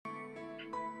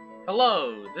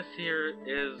Hello, this here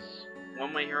is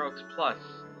One My Heroes Plus,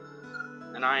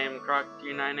 and I am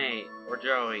Croc398, or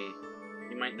Joey.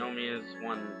 You might know me as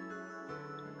one,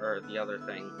 or the other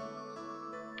thing.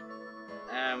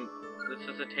 This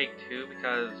is a take two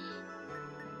because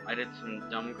I did some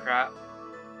dumb crap,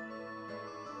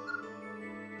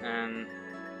 and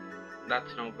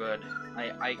that's no good.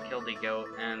 I killed a goat,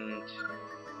 and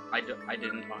I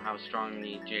didn't know how strong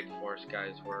the Jade Force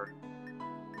guys were.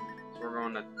 We're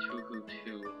going to Tuhu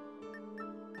 2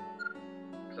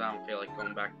 because I don't feel like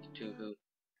going back to Tuhu.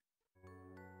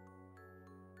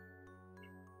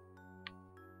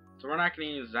 So we're not going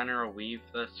to use Zenero Weave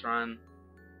this run.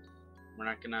 We're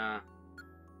not going to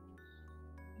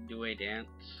do a dance.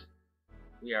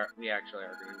 We actually are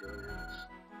going to do a dance.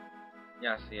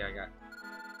 Yeah, see, I got...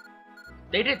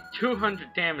 They did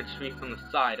 200 damage to me from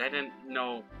the side. I didn't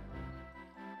know...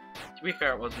 To be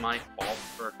fair, it was my fault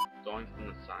for going from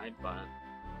the side, but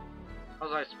how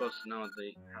was I supposed to know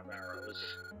they have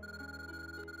arrows?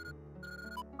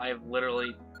 I have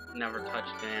literally never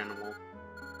touched an animal,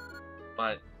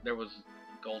 but there was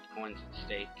gold coins at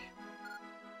stake.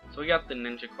 So we got the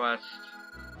ninja quest.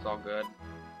 It's all good.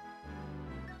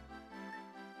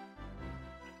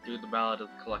 Do the Ballad of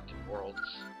the Collected Worlds.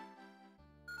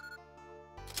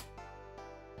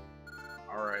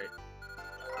 Alright.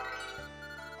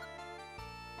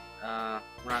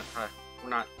 We're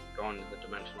not going to the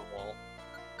dimensional wall.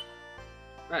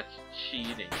 That's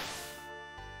cheating.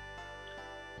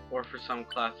 Or for some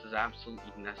classes,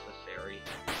 absolutely necessary.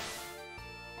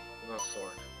 With a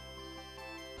sword.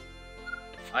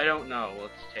 I don't know.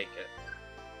 Let's take it.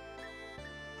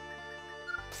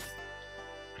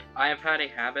 I have had a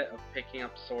habit of picking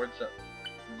up swords that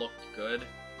looked good,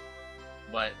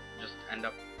 but just end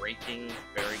up breaking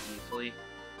very easily.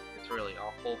 It's really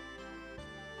awful.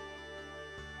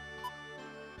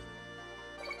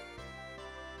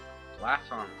 Glass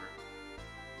armor.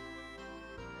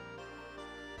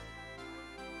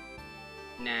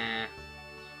 Nah.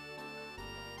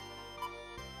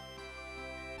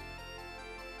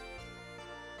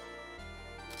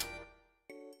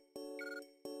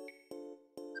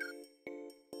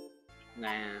 Nah.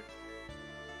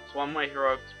 So One My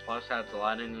Heroes Plus adds a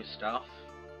lot of new stuff.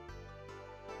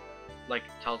 Like,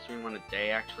 it tells me when a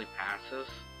day actually passes.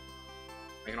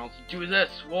 I can also do this!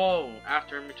 Whoa!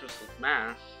 After Images with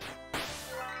Mass.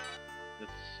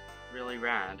 It's really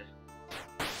rad.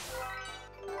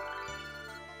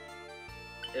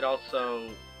 It also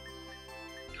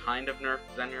kind of nerfed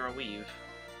Zenero Weave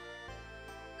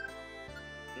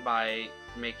by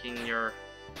making your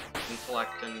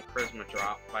intellect and charisma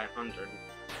drop by 100.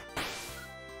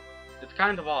 It's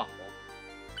kind of awful.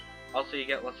 Also, you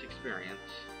get less experience.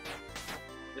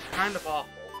 It's kind of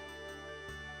awful.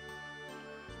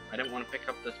 I didn't want to pick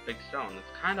up this big stone.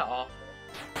 It's kind of awful.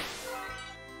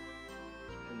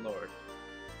 Good lord.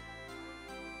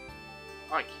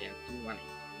 I can't do anything.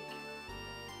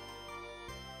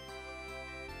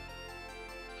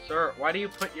 Sir, why do you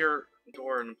put your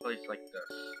door in a place like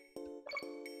this?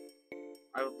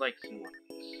 I would like some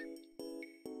weapons.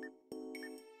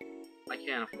 I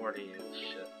can't afford to use this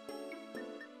shit.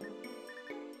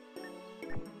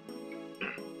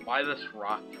 Buy this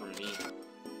rock from me.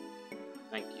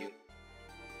 Thank you.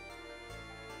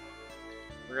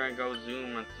 We're gonna go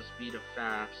zoom at the speed of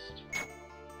fast.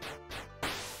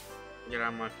 Get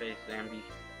out of my face, Zambi.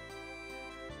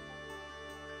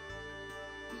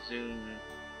 Zoom.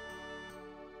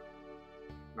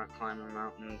 Not climbing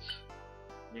mountains.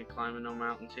 You ain't climbing no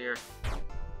mountains here.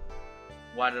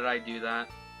 Why did I do that?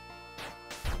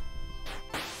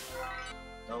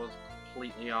 That was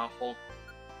completely awful.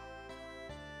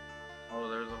 Oh,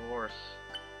 there's a horse.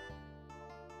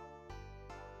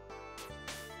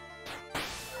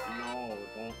 No,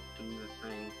 don't do the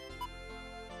thing.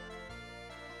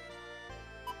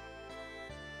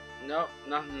 Nope,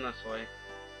 nothing this way.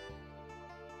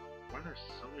 Why are there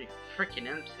so many freaking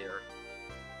imps here?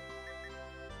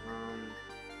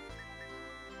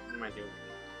 What am I doing?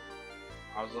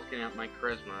 I was looking at my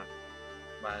charisma,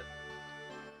 but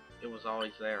it was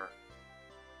always there.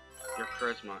 Your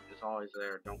charisma is always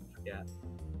there, don't forget.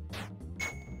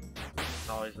 It's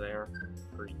always there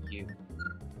for you.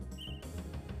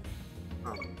 I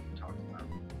don't know what I'm talking about.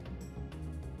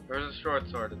 There's a short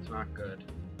sword, it's not good.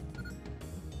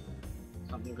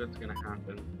 Something good's gonna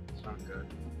happen. It's not good.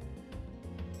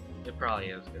 It probably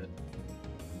is good.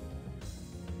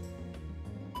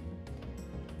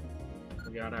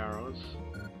 We got arrows.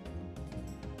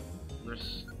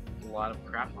 There's a lot of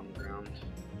crap on the ground.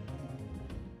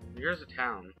 Here's a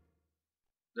town.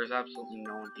 There's absolutely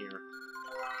no one here.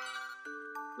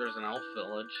 There's an elf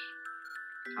village.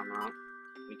 come out.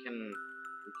 We can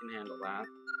handle that.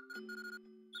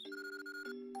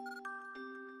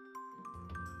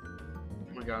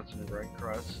 We got some bread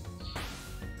crusts.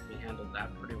 We handled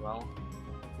that pretty well.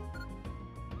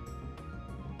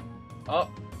 Oh!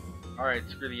 Alright,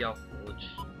 screw the elf village.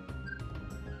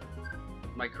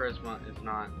 My charisma is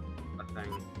not a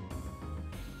thing.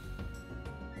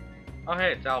 Oh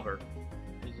hey, it's Albert.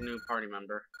 He's a new party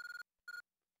member.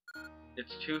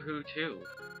 It's Too Who Too.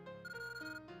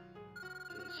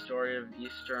 The story of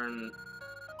Eastern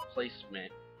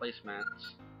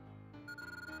placemats.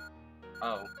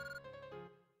 Oh.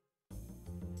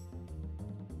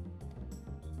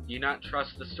 Do you not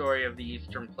trust the story of the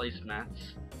Eastern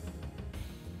placemats?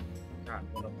 God,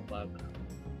 what a pleb.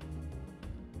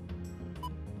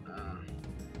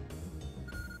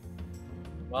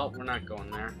 Well, we're not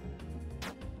going there.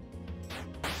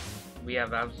 We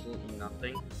have absolutely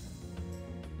nothing.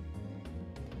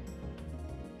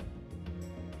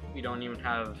 We don't even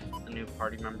have a new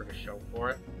party member to show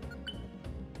for it.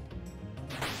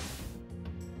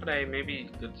 But hey, maybe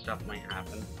good stuff might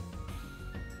happen.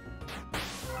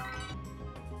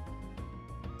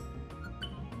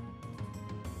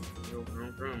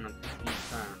 Vroom vroom at the speed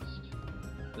fast.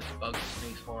 This bug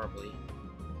stinks horribly.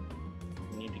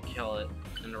 We need to kill it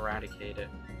and eradicate it.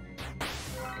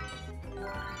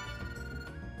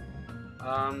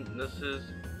 This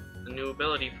is a new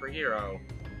ability for Hero.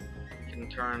 You can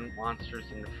turn monsters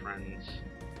into friends,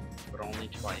 but only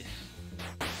twice.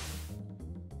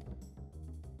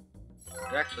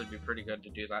 It'd actually be pretty good to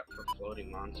do that for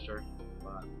Floating Monster,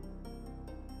 but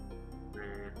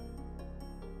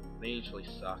they usually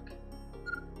suck.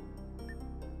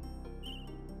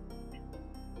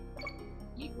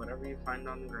 Eat whatever you find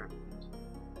on the ground.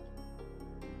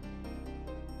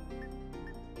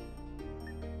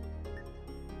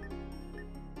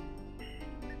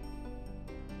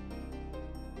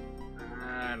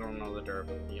 I don't know the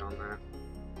durability on that.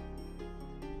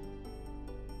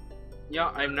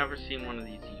 Yeah, I've never seen one of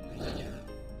these used.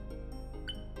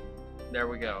 There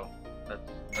we go. That's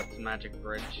the magic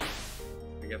bridge.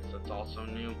 I guess that's also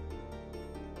new.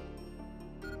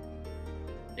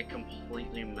 It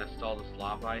completely missed all this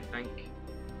lava, I think.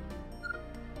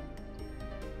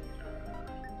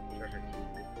 Treasure key.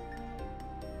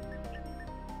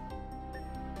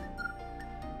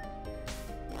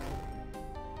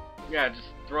 Yeah, just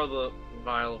throw the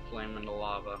vial of flame into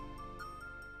lava.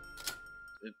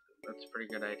 That's a pretty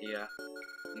good idea.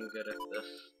 I'm good at this.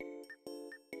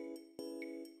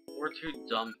 We're too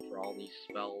dumb for all these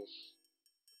spells.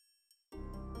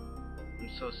 I'm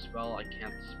so spell I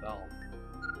can't spell.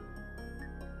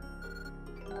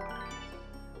 I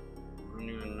don't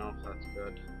even know if that's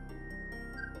good.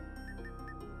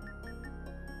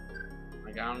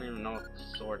 Like, I don't even know what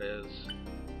the sword is.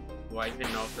 Do I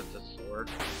even know if it's a sword?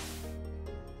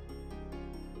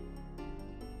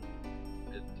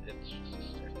 It's just a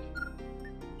stick.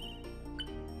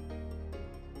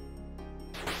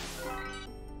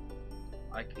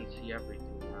 I can see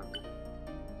everything now.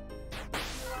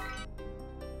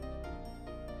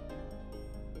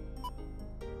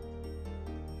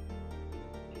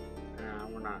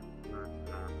 We're not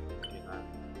do that.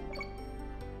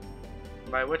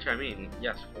 By which I mean,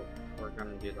 yes, we're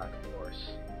gonna do that, of course.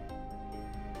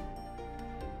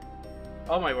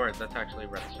 Oh my word, that's actually a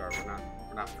red star. We're not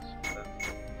messing with that.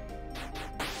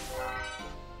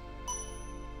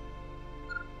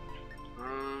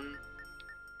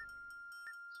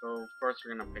 So first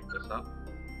we're gonna pick this up.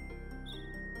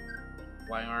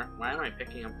 Why am I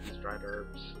picking up these dried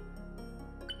herbs?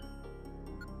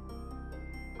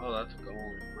 Oh, that's a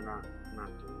golem. We're not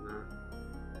doing that.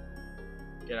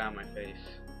 Get out of my face.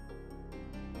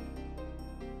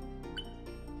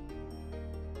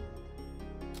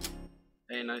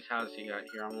 Hey, nice house you got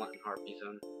here. I'm letting harpies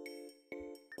in.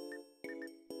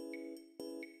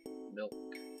 Milk.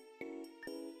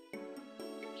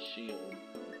 Shield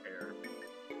repair.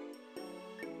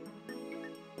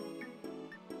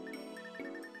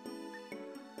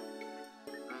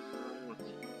 Let's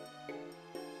see.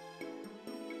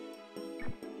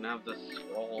 Now this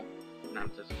scroll. Now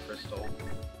this crystal.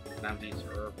 Now these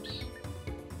herbs.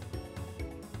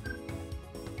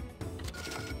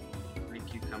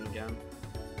 Thank you. Come again.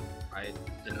 I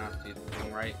did not do the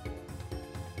thing right.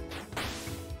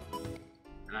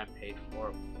 And I paid for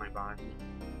it with my body.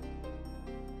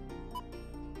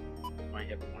 My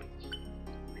hit points.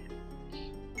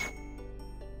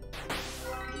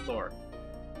 Good lord.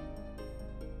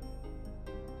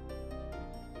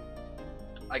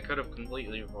 I could have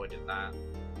completely avoided that.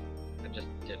 I just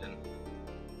didn't.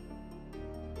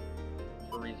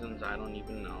 For reasons I don't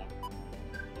even know.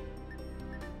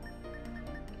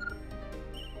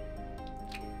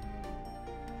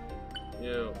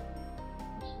 Ew.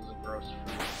 This is a gross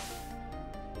fruit.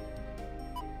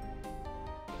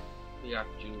 We have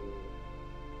to...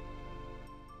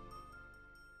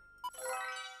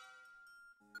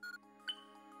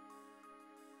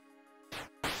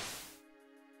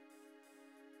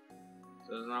 So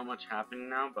there's not much happening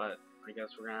now, but I guess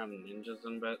we're gonna have ninjas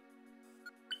in a bit.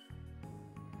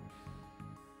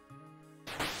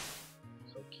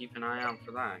 So keep an eye out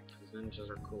for that, because ninjas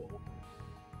are cool.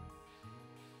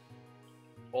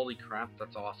 Holy crap,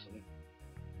 that's awesome.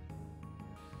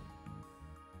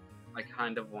 I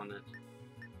kind of want it.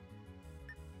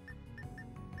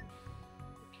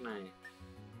 What can I...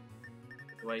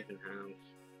 What do I even have?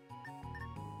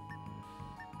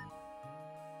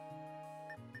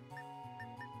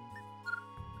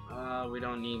 We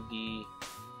don't need the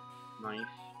knife.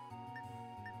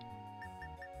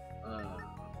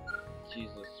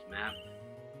 Jesus, map.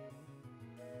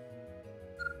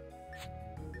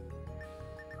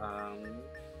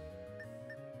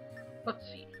 Let's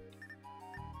see.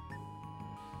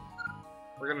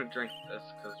 We're gonna drink this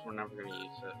because we're never gonna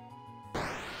use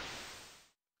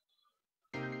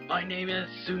it. My name is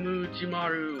Sumu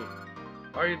Jimaru.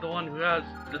 Are you the one who has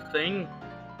the thing?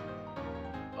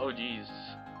 Oh jeez.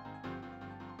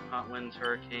 Hot Winds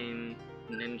Hurricane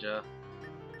Ninja.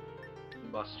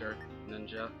 Buster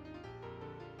Ninja.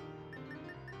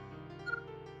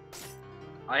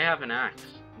 I have an axe.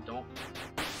 Don't.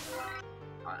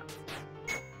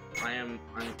 I'm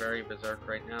very berserk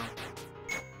right now.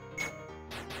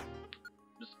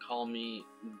 Just call me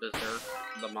Berserk,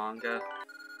 the manga,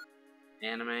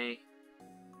 anime,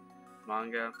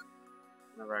 manga.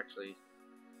 Never actually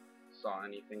saw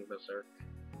anything Berserk.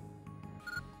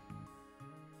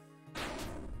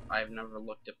 I've never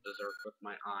looked at Berserk with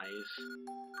my eyes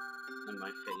and my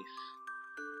face.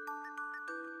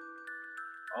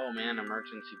 Oh man,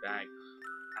 emergency bag.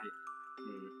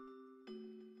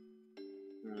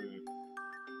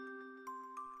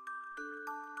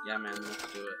 Yeah man,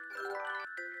 let's do it.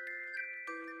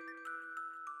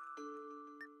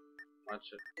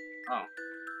 Watch it. Oh,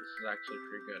 this is actually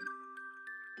pretty good.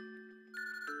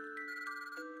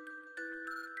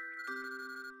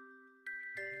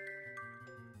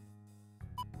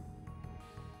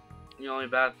 The only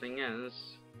bad thing is...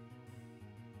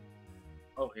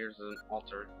 Oh, here's an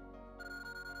altar.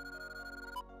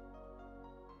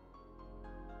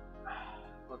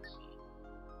 Let's see.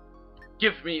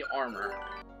 Give me armor!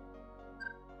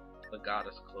 The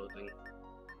goddess clothing.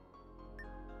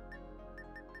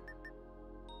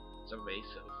 It's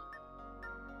evasive.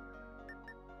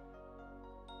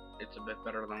 It's a bit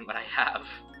better than what I have.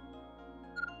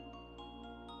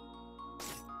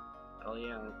 Hell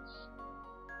yeah, let's...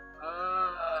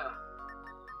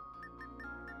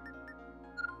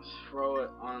 throw it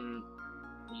on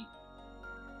the...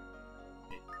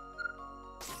 Okay.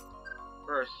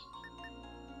 First,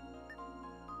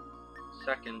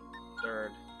 second,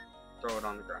 third, throw it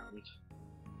on the ground.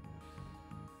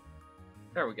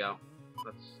 There we go.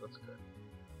 That's good.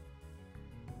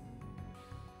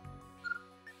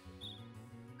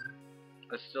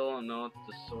 I still don't know what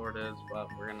the sword is, but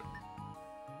we're gonna...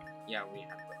 Yeah, we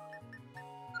have to.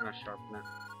 I'm gonna sharpen it.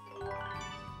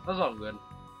 That's all good.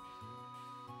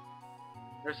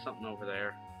 There's something over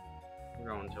there. We're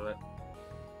going to it.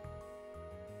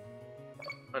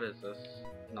 What is this?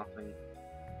 Nothing.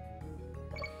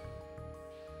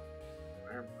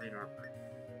 Iron plate armor.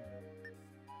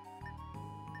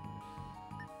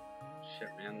 Shit,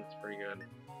 man, that's pretty good.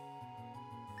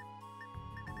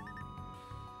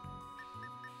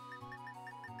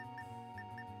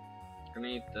 Gonna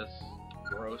eat this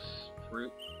gross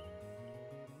fruit.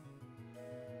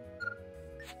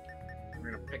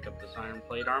 We're gonna pick up this iron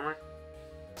plate armor.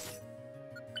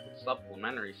 It's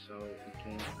supplementary, so we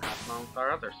can have it on with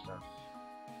our other stuff.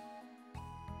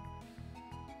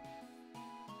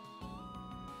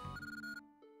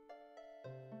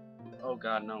 Oh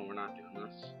god, no, we're not doing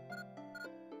this.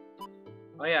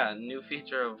 Oh yeah, a new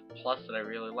feature of Plus that I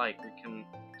really like. We can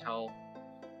tell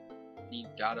the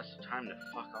goddess of time to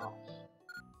fuck off.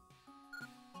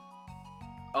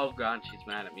 Oh god, she's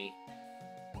mad at me.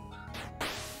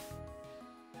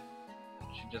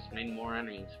 She just made more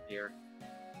enemies appear.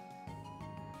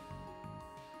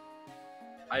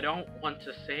 I don't want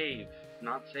to save.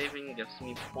 Not saving gives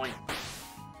me points.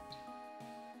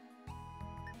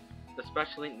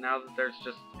 Especially now that there's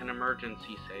just an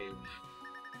emergency save.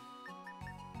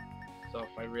 So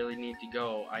if I really need to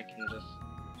go, I can just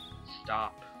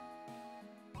stop.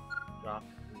 Drop.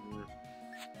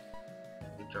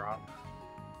 And drop.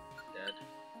 Dead.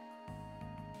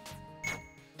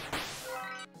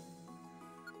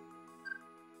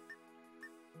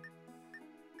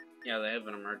 Yeah, they have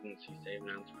an emergency save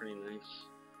now. It's pretty nice.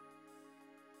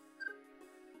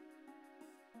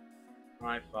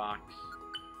 Hi, Fox.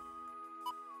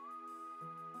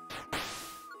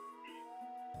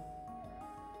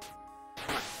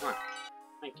 Come on, come on.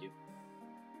 Thank you.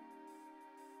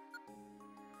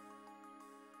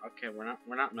 Okay, we're not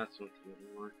messing with you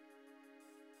anymore.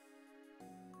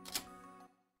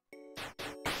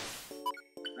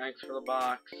 Thanks for the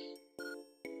box.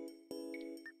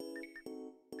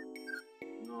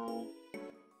 No.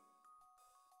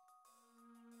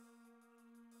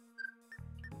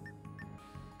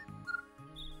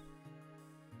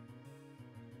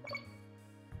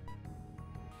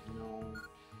 No.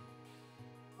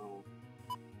 Oh.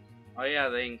 Oh yeah,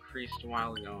 they increased a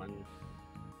while ago and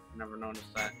never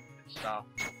noticed that it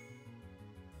stopped.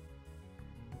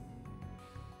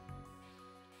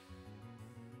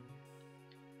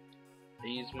 I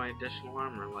use my additional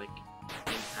armor like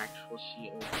an actual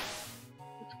shield.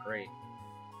 It's great.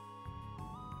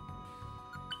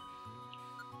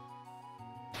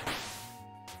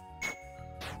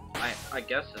 I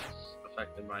guess it's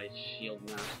affected by Shield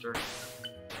Master.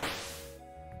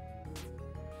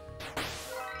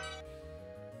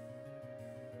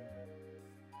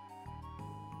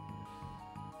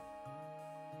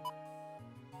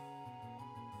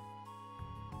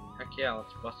 Heck yeah,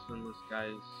 let's bust in this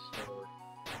guy's store.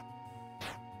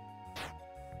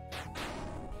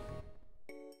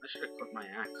 I should equip my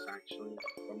axe actually,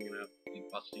 if I'm gonna be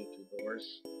busting through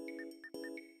doors.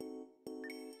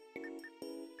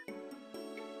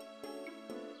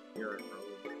 Spirit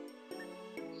robe.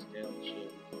 Scaled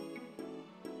shield.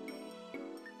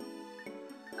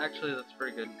 Actually, that's a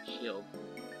pretty good shield.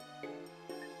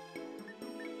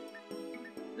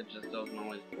 It just doesn't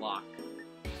always block,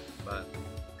 but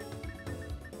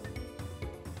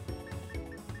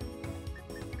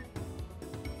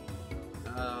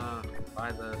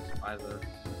buy this, buy this.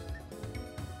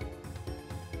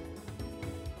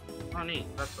 Oh neat,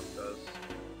 that's what it does.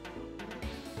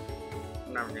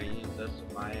 I'm never gonna use this, so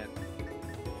buy it.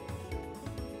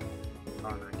 Oh,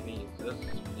 I'm not gonna use this,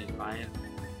 please buy it.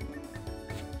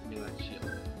 Give me that shield.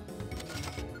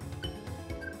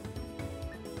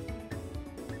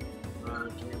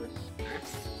 Give me this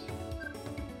axe.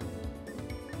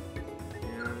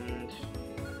 And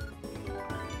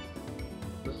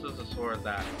this is a sword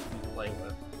that we play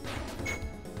with.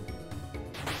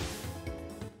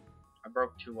 I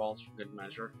broke 2 walls for good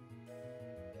measure.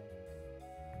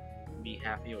 Be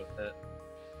happy with it.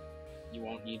 You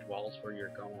won't need walls where you're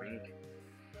going.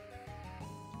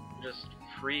 Just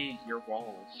free your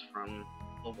walls from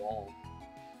the wall.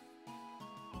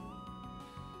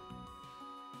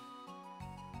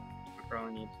 I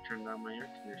probably need to turn down my air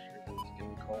conditioner because it's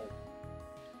getting cold.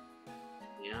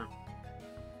 Yeah.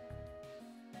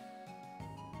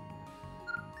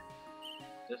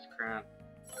 This crap.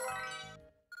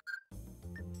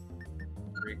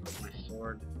 Re-equip my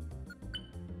sword.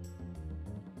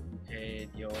 Okay,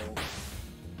 yo.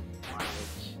 Wow.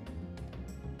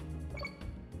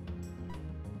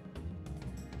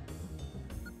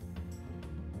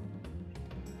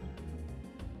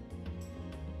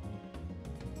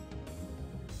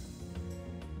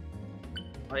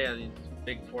 Oh yeah, these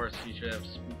big forests usually have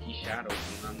spooky shadows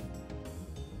in them.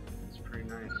 It's pretty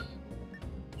nice.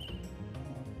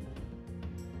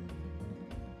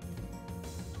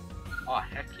 Oh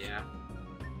heck yeah.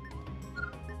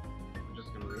 I'm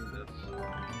just gonna read this.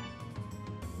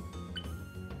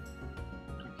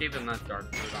 Gave him that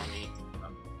dark fruit on me.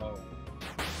 Oh.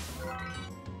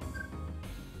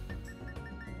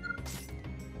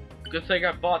 Good thing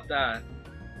I bought that.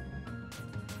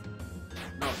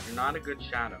 No, you're not a good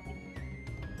shadow.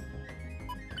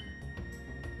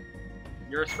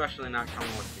 You're especially not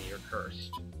coming with me, you're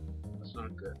cursed. That's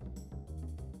not good.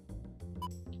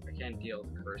 I can't deal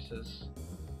with curses.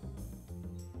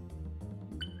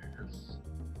 Yes.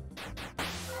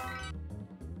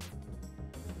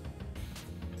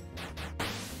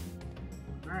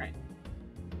 Alright.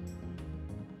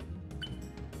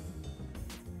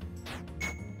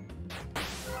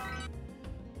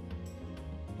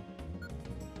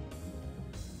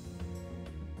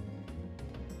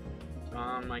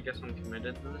 I guess I'm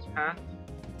committed to this path.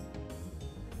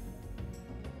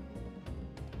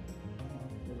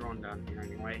 We're going down here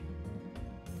anyway.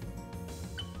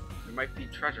 There might be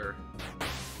treasure.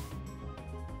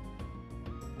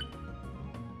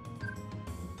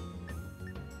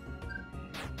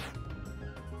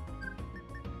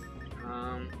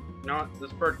 You know what?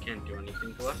 This bird can't do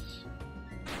anything to us.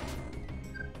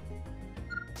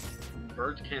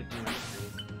 Birds can't do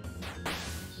anything.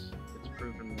 It's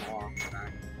proven law, in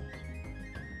fact.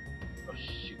 Oh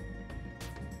shoot.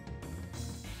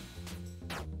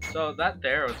 So that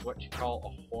there was what you call a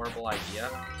horrible idea.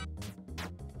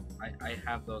 I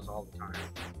have those all the time.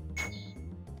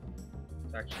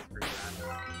 It's actually pretty bad.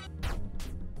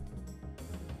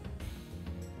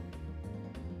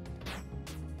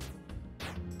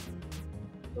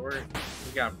 So we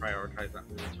gotta prioritize that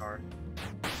Minotaur.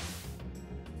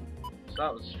 So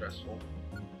that was stressful.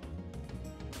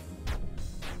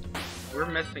 We're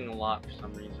missing a lot for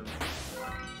some reason.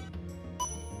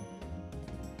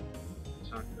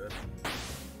 It's not good.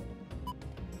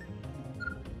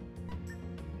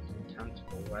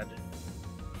 Tentacle wed.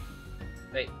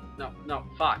 Hey, no,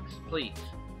 Fox, please.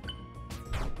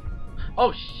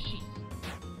 Oh, jeez.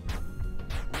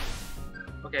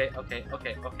 Okay.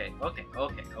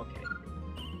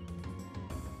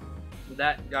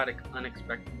 That got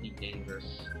unexpectedly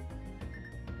dangerous.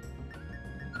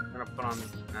 I'm gonna put on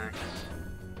this axe.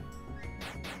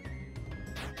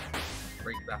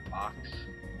 Break that box.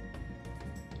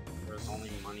 There's only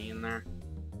money in there.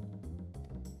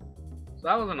 So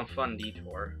that wasn't a fun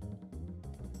detour.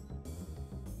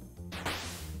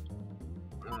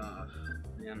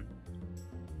 Man.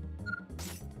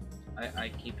 I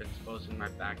keep exposing my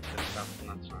back to stuff and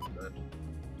that's not good.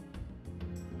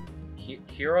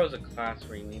 Hero is a class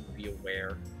where you need to be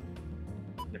aware.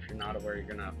 If you're not aware, you're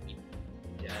gonna be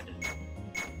dead.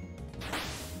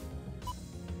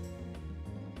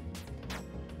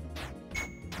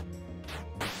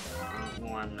 I don't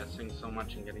know why I'm missing so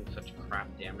much and getting such crap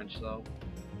damage though.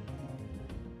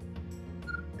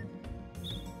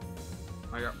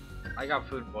 I got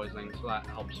food poisoning, so that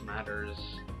helps matters.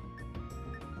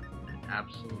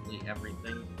 Absolutely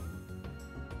everything.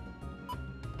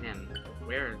 Man,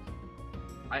 where is...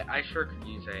 I sure could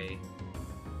use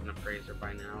an appraiser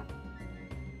by now.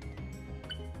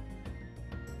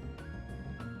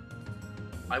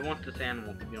 I want this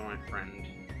animal to be my friend.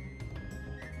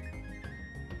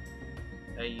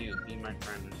 Hey you, be my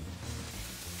friend.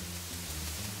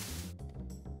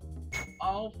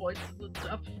 I'll fight to the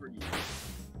death for you.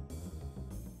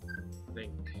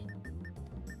 Think.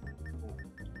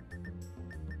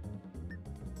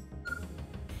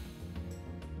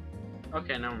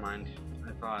 Okay, never mind.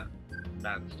 I thought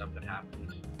bad stuff had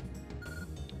happened.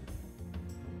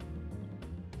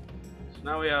 So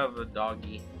now we have a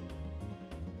doggy.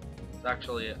 It's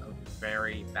actually a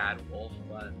very bad wolf,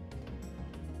 but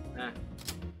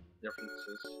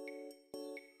differences.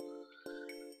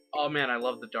 Oh man, I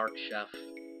love the Dark Chef.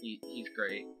 He's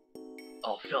great.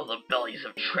 I'll fill the bellies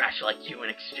of trash like you in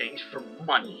exchange for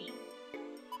money.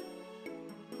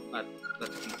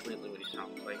 That's completely what he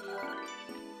sounds like.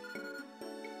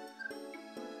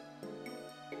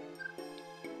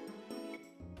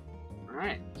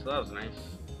 Alright, so that was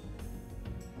nice.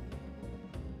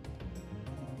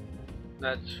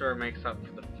 That sure makes up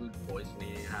for the food poisoning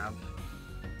you have.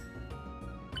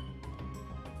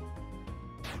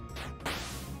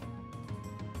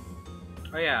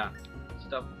 Oh yeah,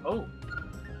 stuff. Oh,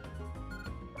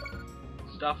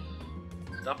 stuff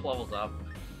levels up.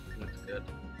 That's good.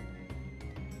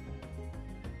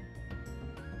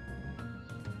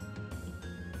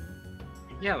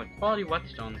 Yeah, the quality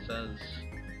whetstone says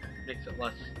makes it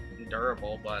less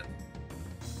durable, but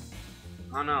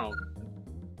I don't know.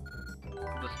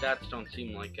 The stats don't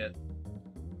seem like it.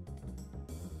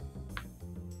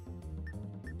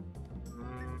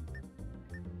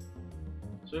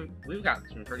 So we've got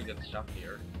some pretty good stuff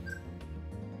here.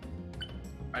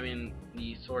 I mean,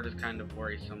 the sword is kind of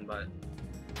worrisome, but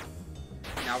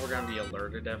now we're gonna be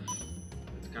alerted if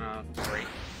it's gonna break.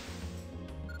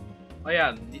 Oh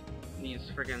yeah,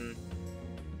 these friggin'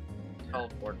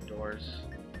 teleport doors.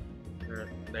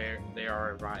 They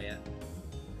are a riot.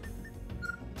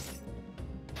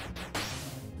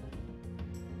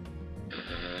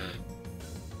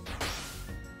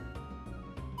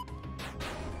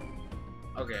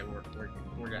 Okay,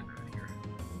 we're getting out of here.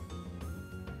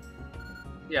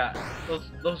 Yeah,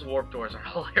 those warp doors are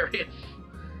hilarious.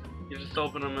 You just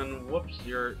open them and whoops,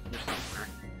 you're somewhere.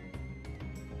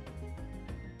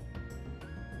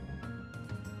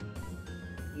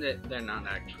 They're not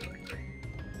actually.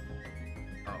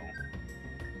 Oh.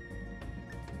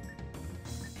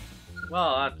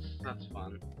 Well, that's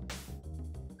fun.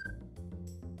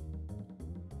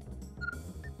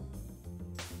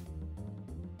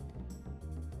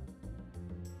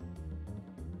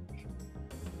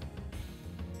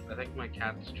 I think my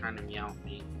cat's trying to meow at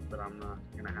me, but I'm not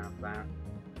gonna have that.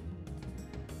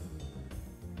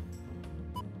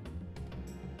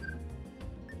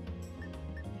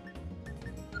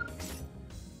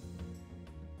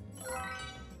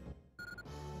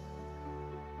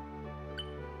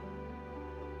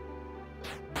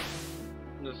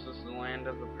 This is is the land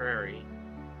of the prairie.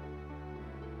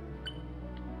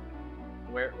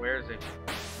 Where is it?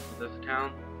 Is this a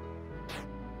town?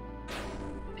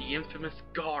 The infamous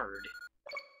guard.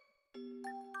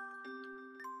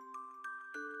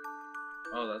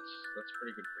 Oh, that's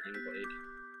pretty good grain blade.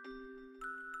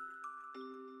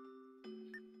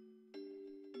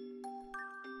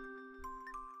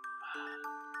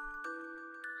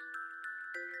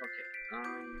 Okay,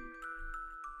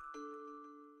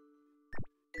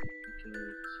 we can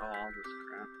saw all this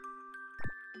crap.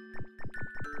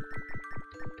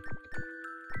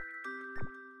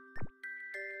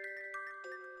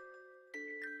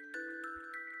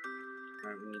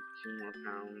 Alright, we need 2 more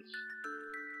pounds.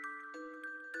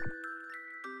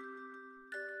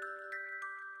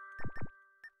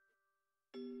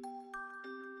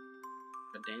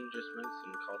 A dangerous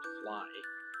medicine called fly.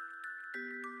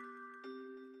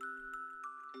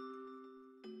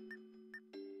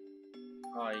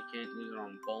 Oh, you can't use it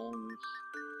on bones.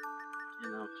 You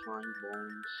know, flying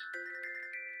bones.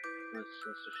 That's a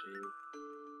shame.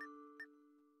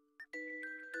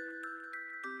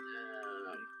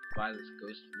 Buy this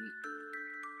ghost meat.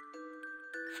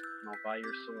 And I'll buy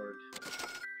your sword.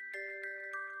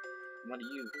 What do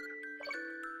you?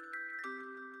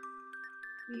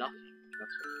 Nothing.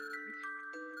 That's what it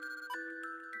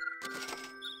means.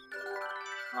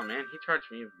 Oh man, he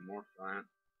charged me even more for that.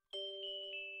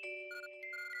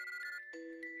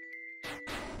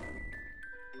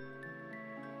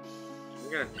 I'm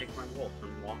gonna take my wolf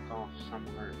and walk off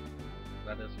somewhere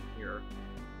that isn't here.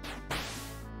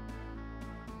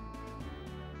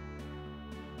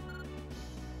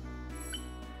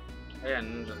 Oh yeah,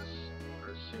 ninjas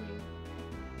are soon.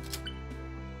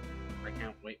 I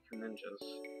can't wait for ninjas.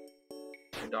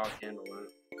 Your dog handle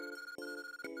that.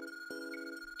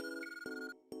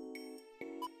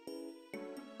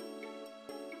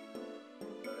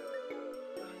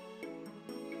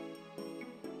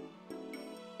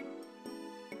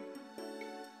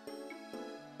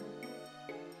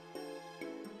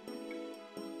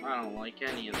 I don't like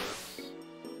any of this.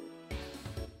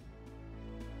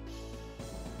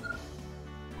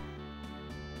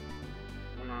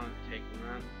 I'm not taking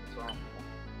that. It's awful.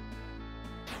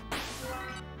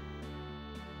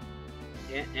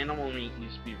 Animal meat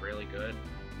used to be really good.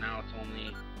 Now it's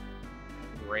only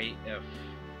great if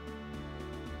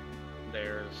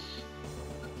there's...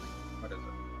 what is it?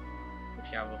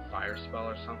 If you have a fire spell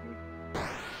or something.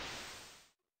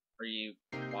 Or you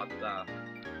bought the...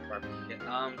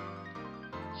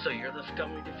 So you're the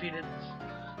scum who defeated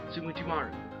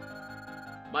Sumitimaru.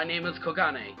 My name is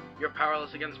Kogane. You're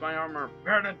powerless against my armor.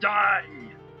 Prepare to die!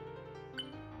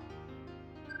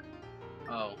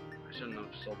 Oh, I shouldn't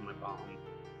have sold my bomb.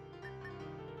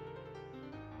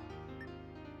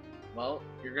 Well,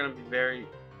 you're gonna be very...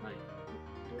 like,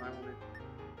 do I want it?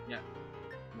 Yeah.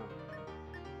 No.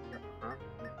 Huh?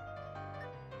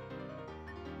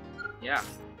 Yeah.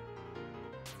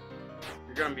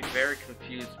 You're gonna be very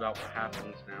confused about what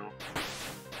happens now.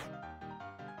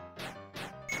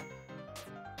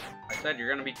 I said you're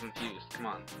gonna be confused. Come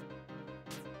on.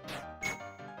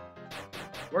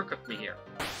 Work with me here.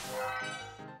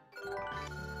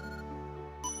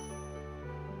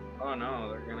 Oh no,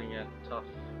 they're gonna get tough.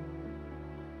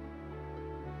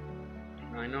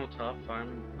 I know tough.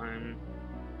 I'm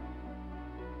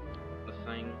the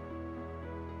thing.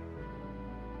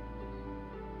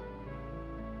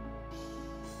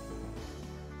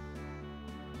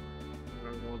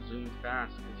 We'll zoom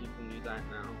fast because you can do that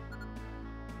now.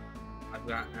 I've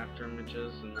got after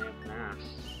images and they have masks.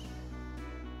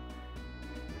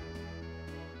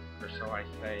 Or so I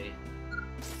say.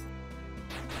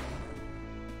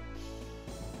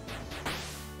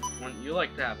 When you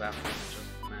like to have after images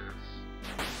and masks.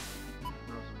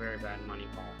 That was a very bad money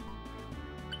ball.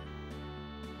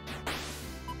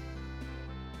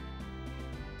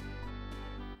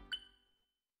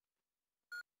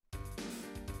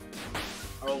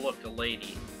 Oh look, a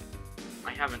lady.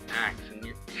 I have an axe and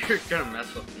you're gonna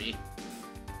mess with me.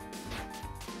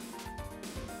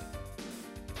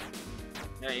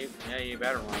 Yeah, you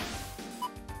better run.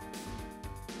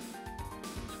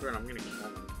 Screw it, I'm gonna kill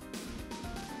him.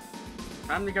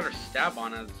 Time to get her stab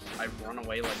on as I run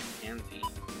away like a pansy.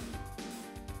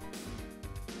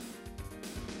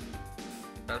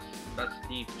 Best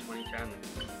thief 2010.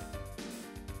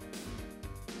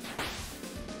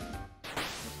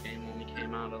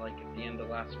 Out of like at the end of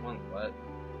last month, but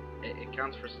it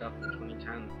counts for stuff in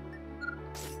 2010.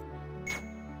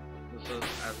 This is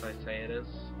as I say it is.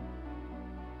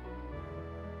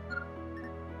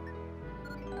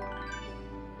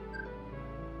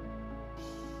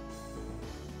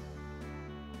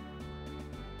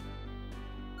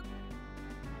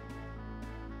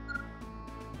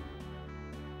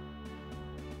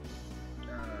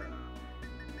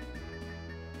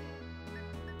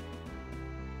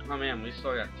 Oh man, we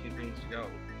still got 2 things to go.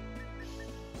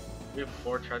 We have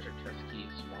 4 treasure chest keys.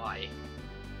 Why?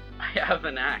 I have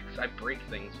an axe. I break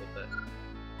things with it.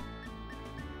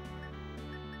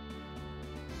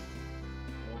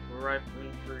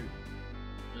 Overripened fruit.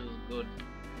 This is good.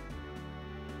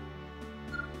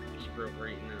 Screw over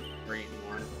eating it. We're eating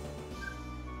one.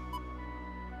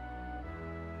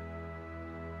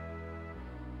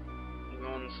 I'm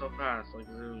going so fast, like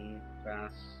zoom.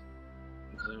 Fast.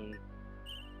 Zoom.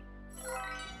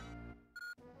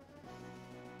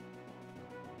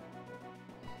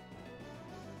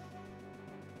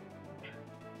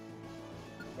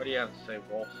 What do you have to say,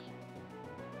 Wolf?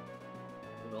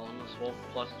 The villainous wolf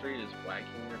 +3 is wagging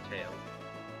their tail.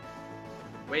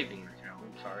 Waving their tail,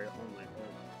 I'm sorry, oh my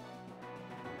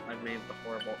god. I've made the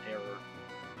horrible error.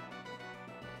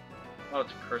 Oh,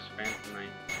 it's a cursed phantom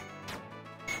knight.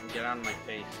 Get out of my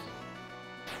face.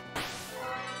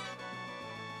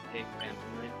 Hey,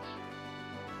 phantom knights.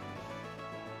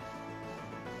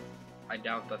 I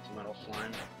doubt that's a metal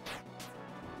slime.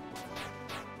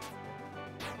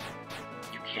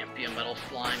 You can't be a metal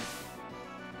slime.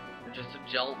 You're just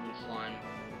a gelatin slime.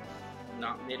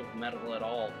 Not made of metal at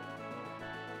all.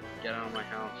 Get out of my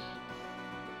house.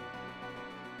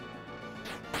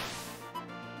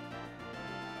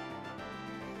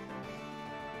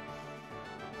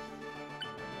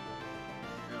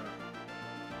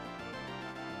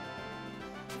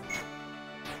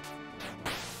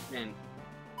 Man,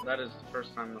 that is the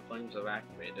first time the flames have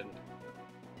activated.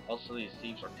 Also, these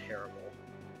thieves are terrible.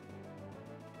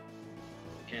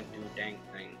 Can't do a dang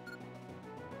thing.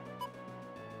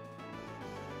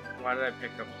 Why did I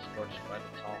pick up a scorch by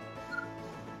the top?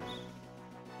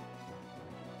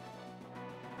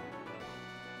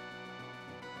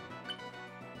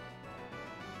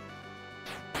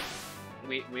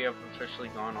 We have officially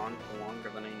gone on for longer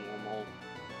than a normal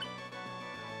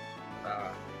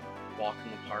walk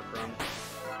in the park run.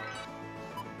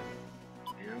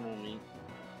 Animal meat.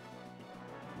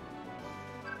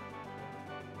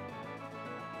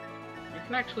 You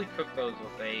can actually cook those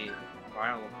with a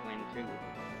vial of flame too,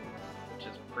 which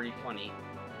is pretty funny. You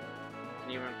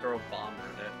can even throw a bomb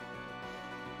at it.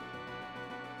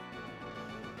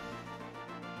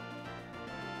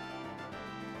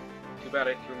 Too bad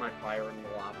I threw my fire in the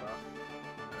lava.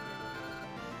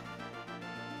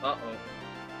 Uh-oh.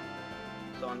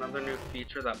 So another new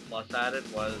feature that Plus added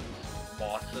was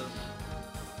bosses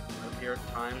appear at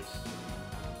times.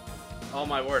 Oh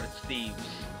my word, it's thieves.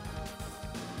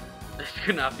 This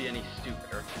could not be any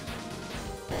stupider.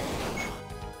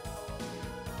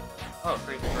 Oh,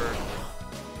 thanks for...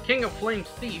 King of Flames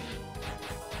Thief!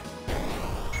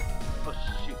 Oh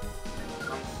shoot.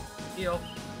 Heal.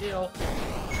 Heal.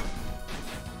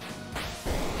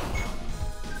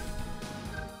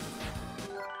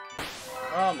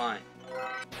 Oh my.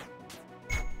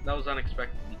 That was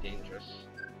unexpectedly dangerous.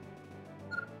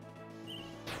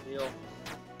 Heal.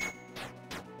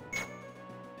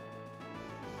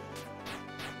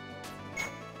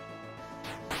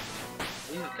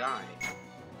 Please die.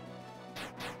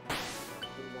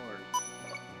 Good lord.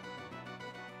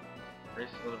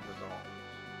 Bracelet of Resolve.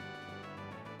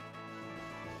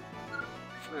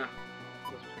 Yeah,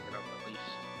 let's pick it up at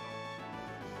least.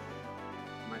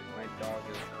 My dog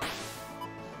is gone.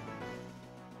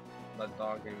 That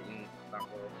dog and that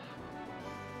wolf.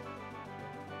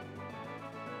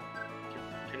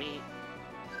 Can he?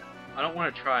 I don't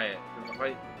want to try it.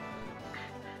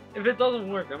 If it doesn't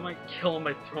work, I might kill him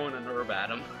by throwing an herb at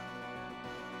him.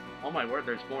 Oh my word,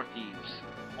 there's more thieves.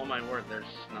 Oh my word, there's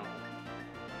snow.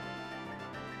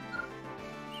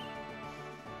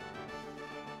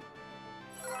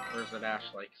 Or is it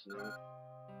ash like snow?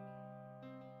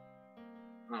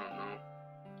 I don't know.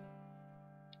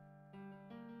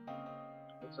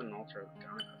 What's an altar of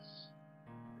goddess?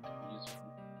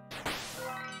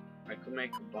 I could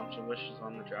make a bunch of wishes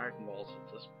on the Dragon Balls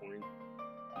at this point.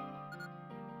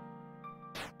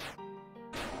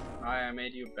 Hi, I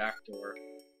made you a back door.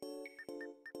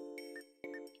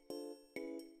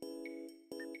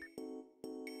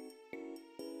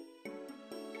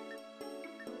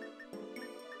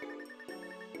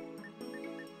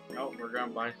 Oh, we're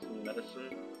gonna buy some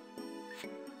medicine.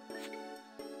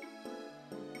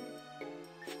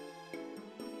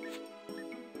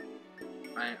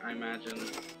 I imagine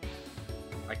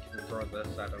I can throw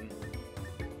this at him.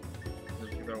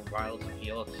 If you throw vials of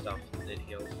heal stuff, it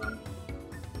heals them.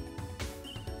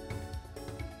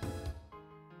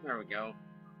 There we go.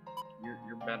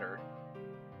 You're better.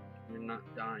 You're not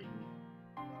dying.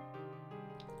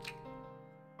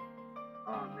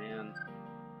 Oh man.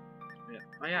 Yeah.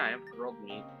 Oh yeah, I have grilled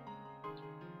meat.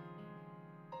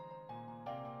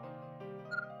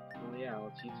 yeah,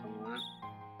 let's eat some of that.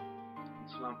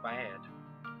 It's not bad.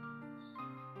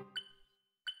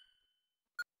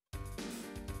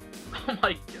 Oh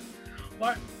my god.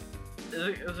 What?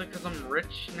 Is it because I'm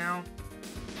rich now?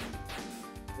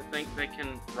 You think they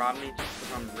can rob me just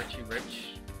because I'm rich?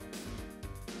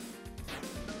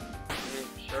 I mean,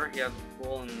 sure, he has a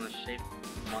pool in the shape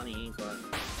of money, but...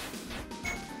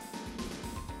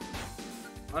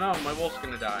 Oh no, my wolf's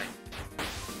gonna die.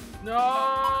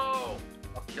 No!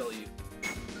 I'll kill you.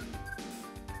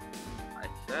 I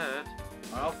said,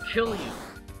 I'll kill you.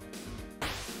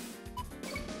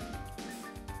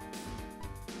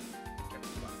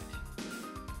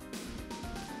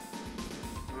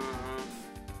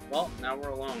 Well, now we're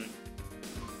alone.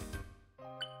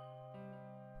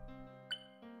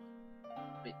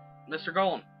 Wait, Mr.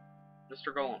 Golem!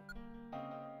 Mr. Golem.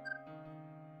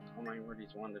 Oh my word,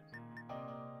 he's wanted.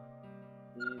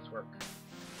 Please work.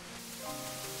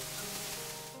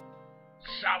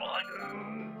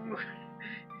 Shabalagoo!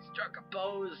 He struck a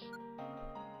pose!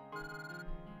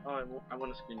 Oh, I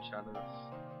want a screenshot of this.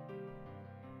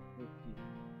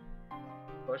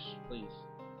 Push, please.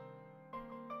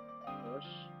 Push.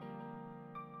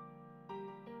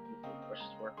 Push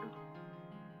is working.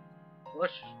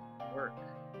 Push! Work.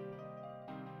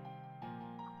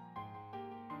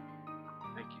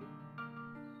 Thank you.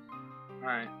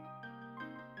 Alright.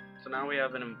 So now we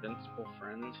have an invincible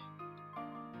friend.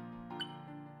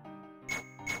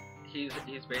 He's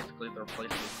basically the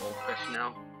replacement goldfish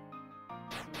now.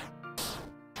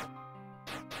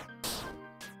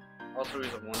 Also,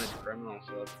 he's a wanted criminal,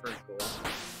 so that's pretty cool.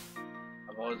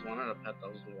 I've always wanted a pet that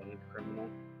was a wanted criminal.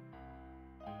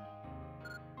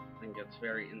 And gets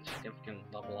very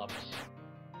insignificant level ups.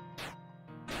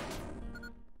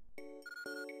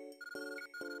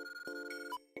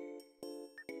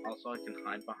 Also, I can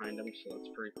hide behind him, so that's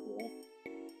pretty cool.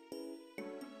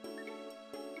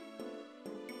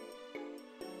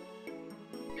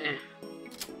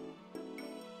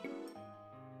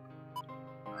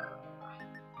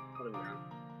 What do we got?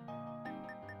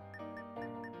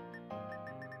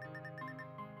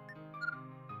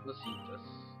 Let's eat this.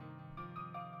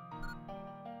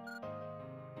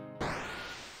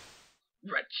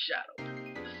 Red Shadow,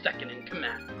 second in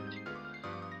command.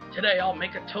 Today I'll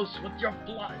make a toast with your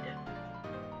blood.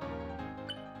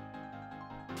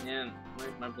 Man,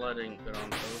 my blood ain't good on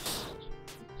toast.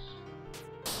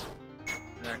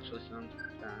 It actually sounds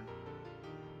bad.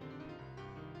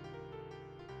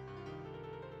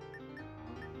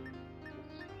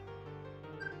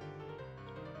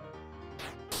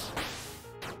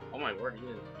 Oh my word, he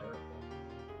is terrible.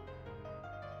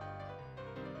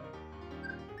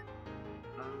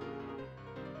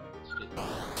 Excuse me.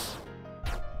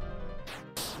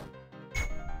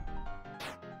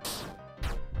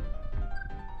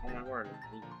 Oh my word,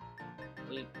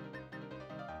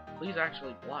 please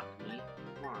actually block me.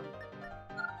 Come on.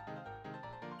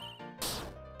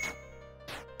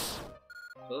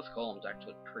 So this golem's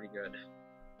actually pretty good.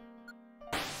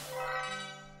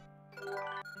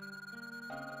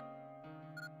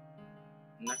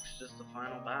 Next is the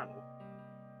final battle.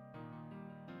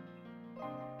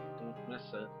 Don't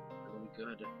miss it. It'll be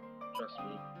good. Trust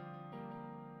me.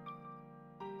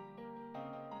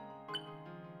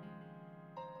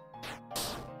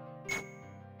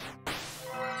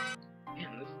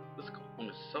 Man, this golem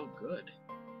is so good.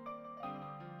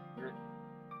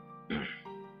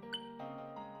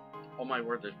 Oh my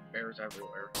word, there's bears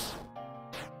everywhere.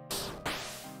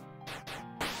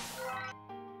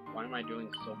 Why am I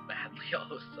doing so badly all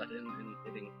of a sudden and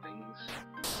hitting things?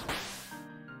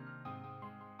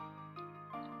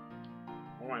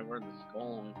 Oh my word, this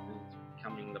golem is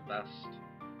becoming the best.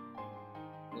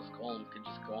 This golem could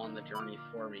just go on the journey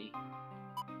for me.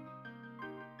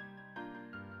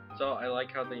 So I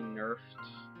like how they nerfed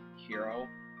Hero,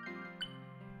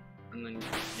 and then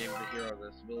gave the hero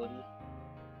this ability.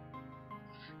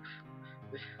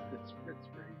 it's pretty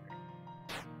great.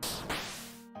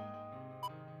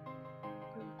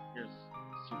 Here's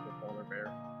Super Polar Bear.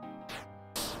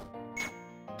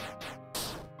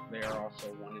 They are also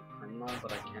wanted criminal,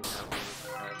 but I can't have them as a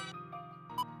pet.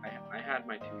 I had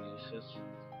my two uses.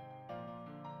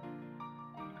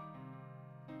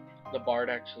 The Bard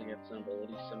actually gets an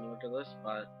ability similar to this,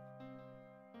 but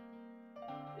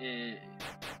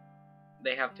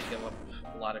they have to give up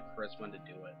a lot of charisma to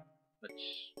do it, which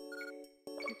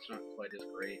it's not quite as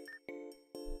great.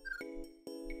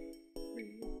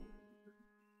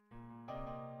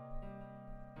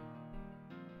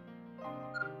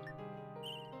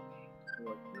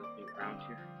 Nothing around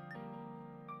here.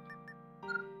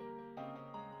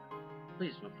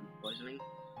 Please no food poisoning.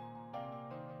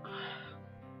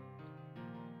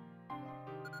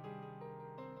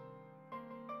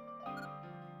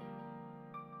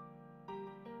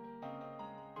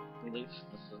 least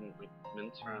this isn't like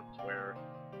mince rats where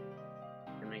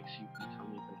it makes you become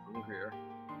even hungrier.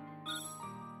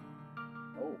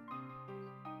 Oh,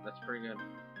 that's pretty good.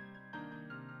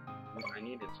 I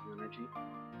needed some energy.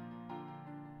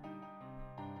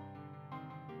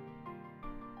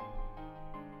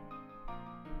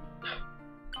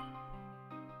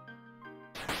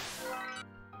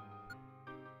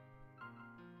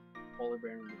 Polar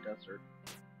bear in the desert.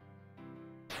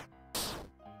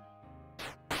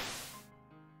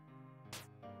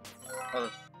 Oh,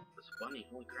 that's a bunny.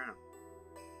 Holy crap.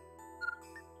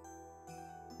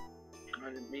 I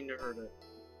didn't mean to hurt it.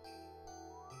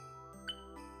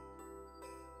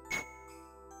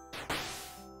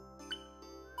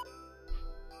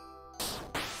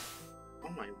 Oh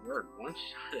my word, one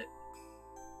shot it.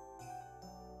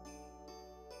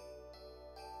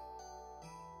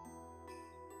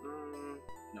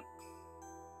 No.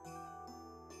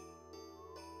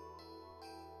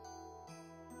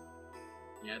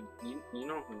 Yeah, you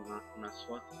know who not to mess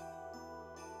with.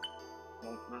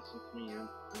 Don't mess with me, I'm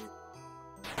gonna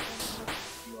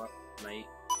mess you up, mate.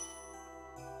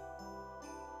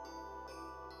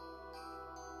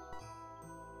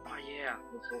 Oh yeah,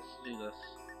 let's do this.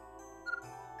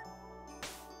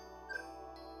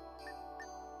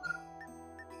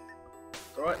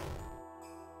 Throw it.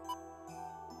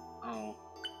 Oh.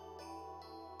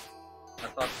 I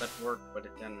thought that worked, but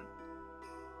it didn't.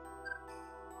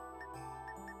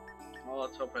 Well,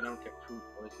 let's hope I don't get food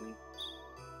poisoning.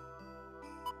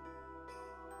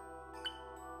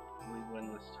 We win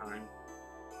this time.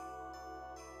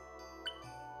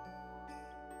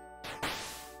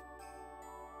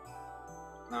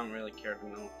 I don't really care to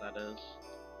know what that is.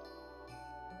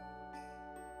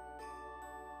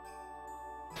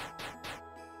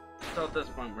 So at this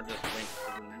point, we're just waiting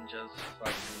for the ninjas so I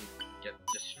can get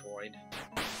destroyed.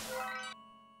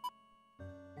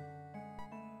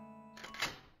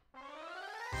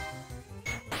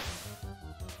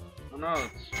 Oh no,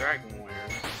 it's Dragon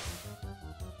Warriors.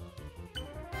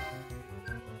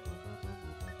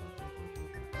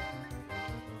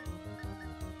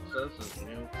 So this is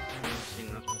new. I've never seen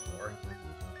this before.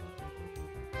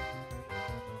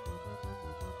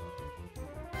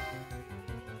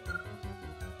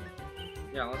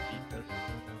 Yeah, let's eat this.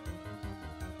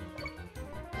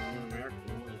 American,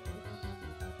 we'll eat this.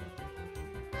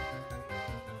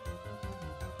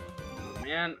 Oh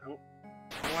man,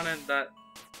 I wanted that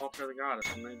altar of the goddess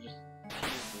and they just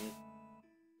teased me.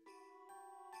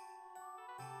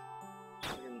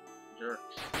 Fucking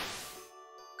jerks.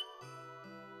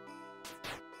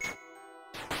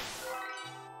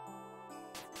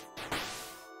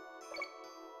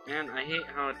 Man, I hate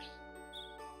how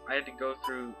I had to go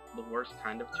through the worst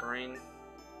kind of terrain,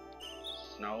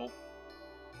 snow.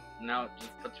 Now it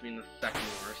just puts me in the second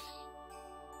worst.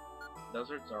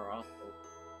 Deserts are awful.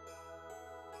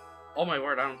 Oh my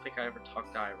word, I don't think I ever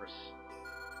talked to Iris.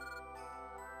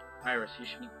 Iris, you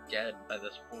should be dead by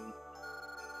this point.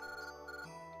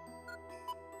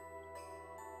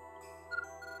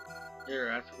 Here,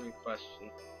 ask me a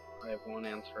question. I won't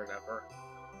answer it ever.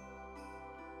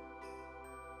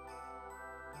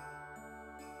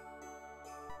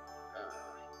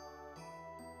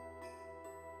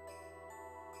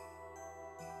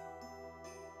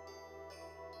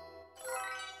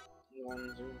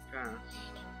 One zoom past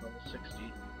level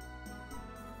 60.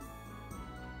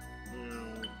 No.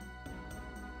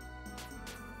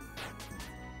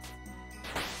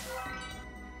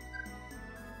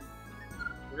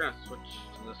 We're gonna switch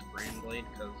to this Grand Blade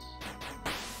because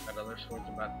that other sword's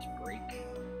about to break.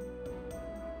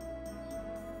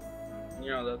 You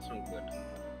know, that's no good.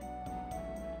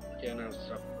 Can't have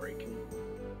stuff breaking.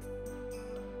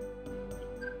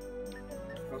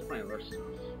 What's my other stuff?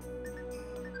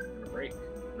 Break.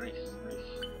 Nice, nice.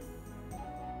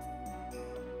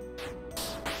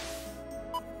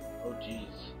 Oh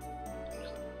jeez.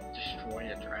 Just destroy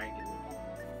a dragon.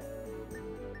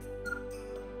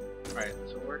 Alright,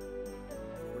 so we're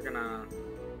gonna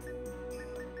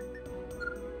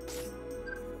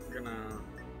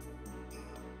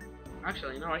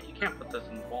actually, you know what, you can't put this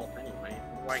in the vault anyway.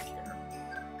 What do I care?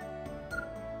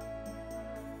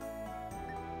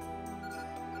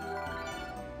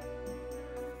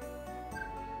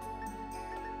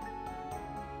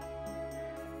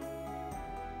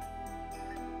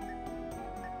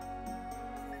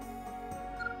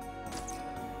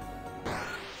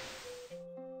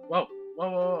 Whoa, whoa,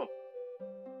 whoa, whoa.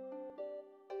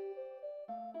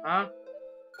 Huh?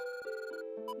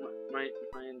 Am I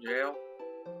in jail?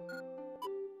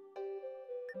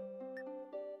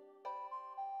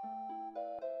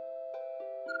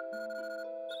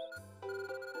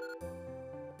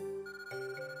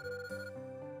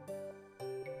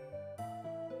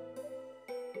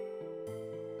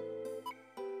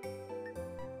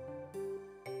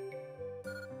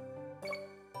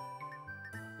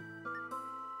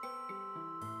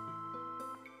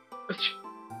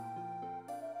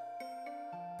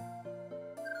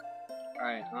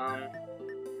 Alright,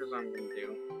 here's what I'm gonna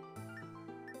do.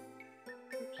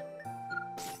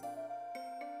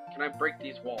 Can I break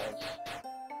these walls?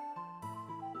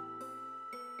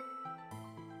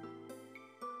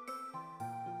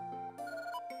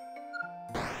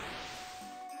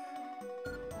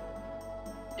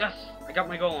 Yes! I got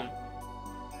my golem.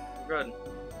 We're good.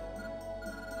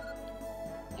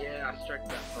 Yeah, strike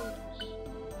that pose.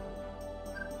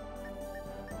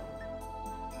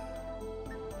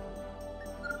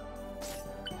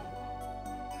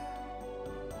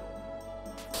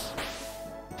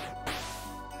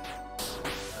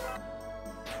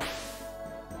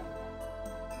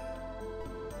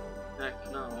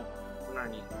 Heck no, we're not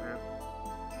eating that.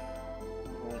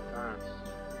 Going fast.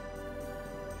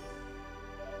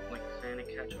 Like Santa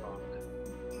Hedgehog.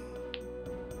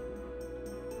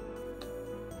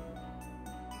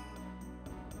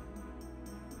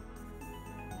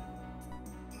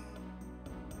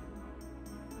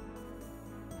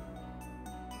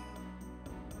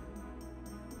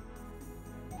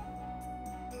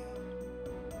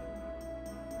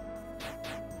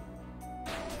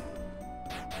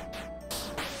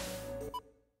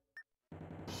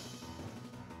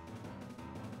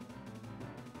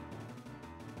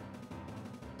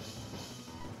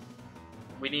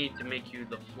 We need to make you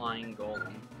the flying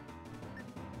golem.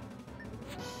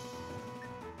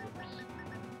 Oops.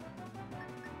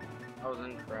 I was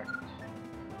incorrect.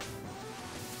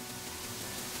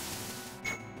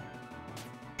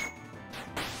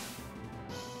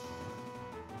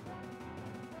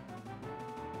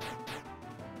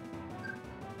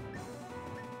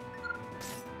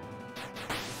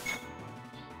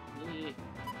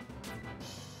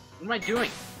 What am I doing?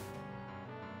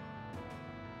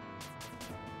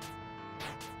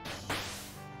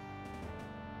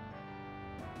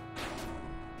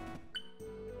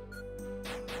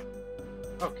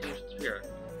 Oh, Kindred Spirit.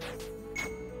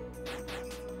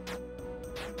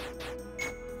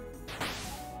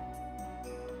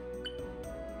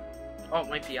 Oh, it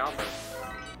might be Albert.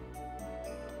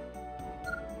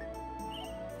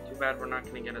 Too bad we're not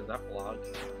gonna get his epilogue.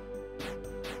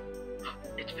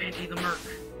 It's Panty the Merc.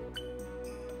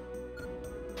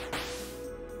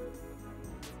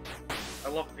 I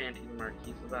love Panty the Merc,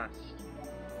 he's the best.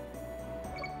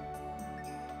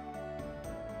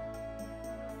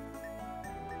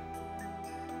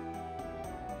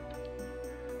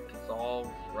 Dissolve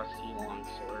Rusty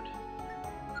Longsword.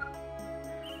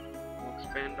 I'll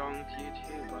expand on to you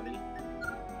too, buddy.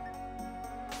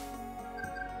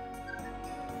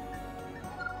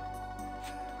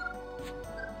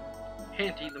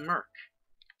 Panty the Merc.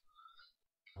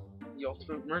 The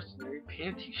ultimate mercenary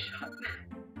panty shot.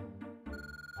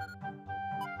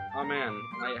 Oh man,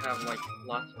 I have like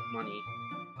lots of money.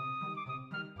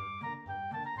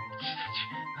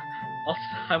 Also,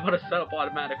 I want to set up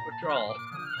automatic withdrawal.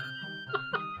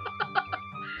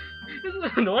 Isn't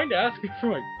it annoying to ask me for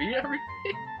my fee every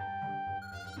day?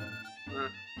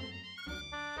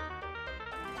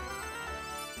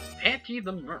 Panty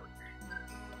the Merc.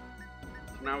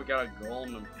 So now we got a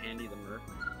golem and Panty the Merc.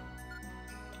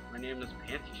 My name is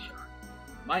Panty Shot.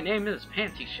 My name is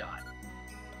Panty Shot.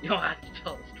 You don't have to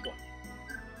tell us twice.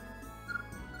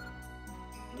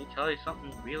 Let me tell you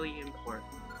something really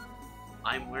important.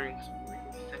 I'm wearing some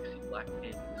really sexy black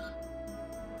panties.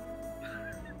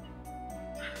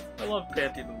 I love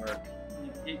Panty the Merc.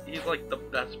 He's like the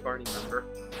best party member.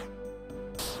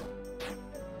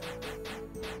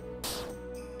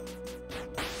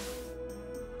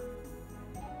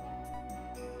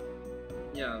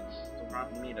 Yeah, it's the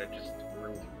rotten meat I just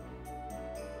ruined.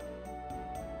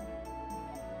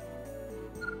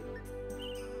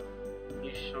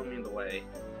 You show me the way.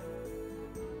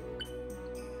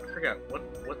 I forgot, what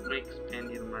makes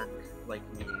Panty the Merc like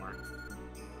me more?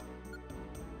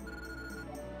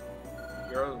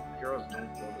 Heroes don't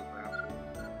go to the bathroom.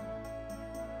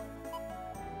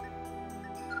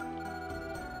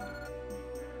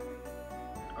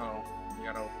 Oh, you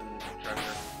gotta open the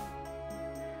treasure.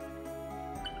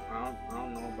 I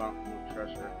don't know about no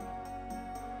treasure.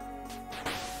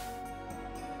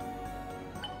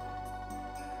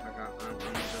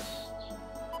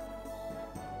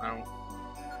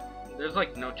 There's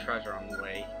like no treasure on the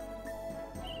way.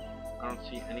 I don't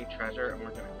see any treasure, and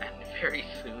we're gonna end very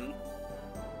soon.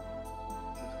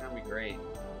 It's gonna be great.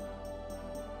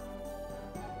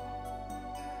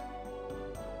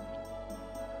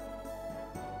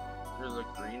 There's a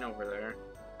green over there.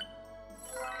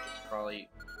 It's probably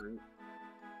fruit.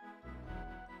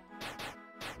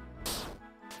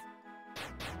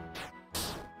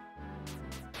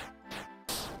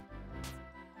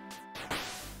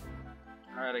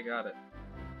 Alright, I got it.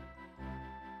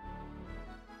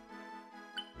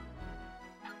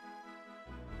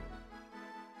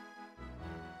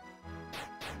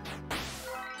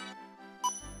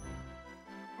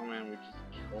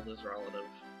 gold is relative.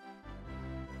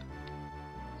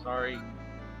 Sorry,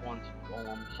 wanted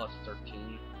golem plus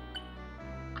 13.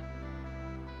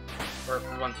 Or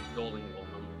wanted golden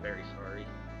golem, I'm very sorry.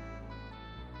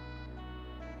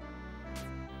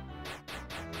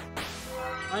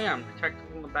 Oh yeah, I'm protected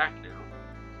from the back now,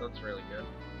 so that's really good.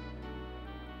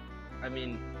 I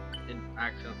mean, it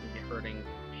accidentally be hurting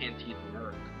Panty the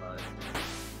Merc, but...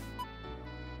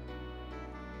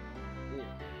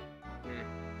 yeah.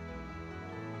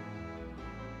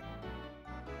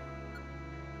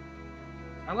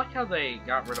 I like how they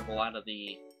got rid of a lot of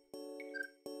the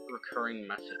recurring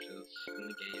messages in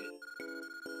the game.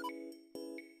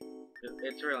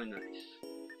 It's really nice.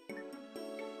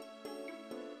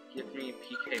 Give me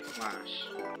PK Flash.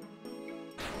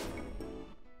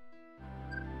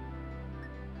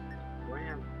 Do I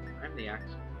have the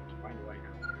accent? Why do I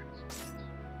have the accent?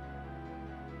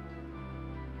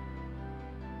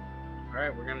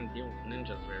 Alright, we're gonna deal with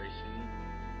ninjas very soon.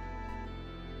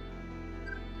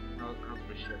 How's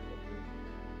my shit looking?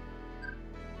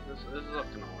 This is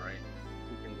looking alright.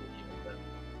 We can deal with it.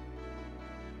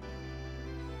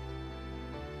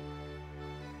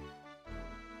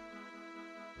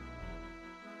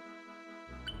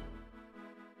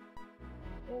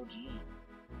 Oh gee.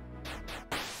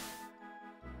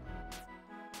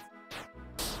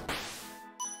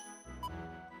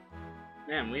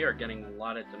 Man, we are getting a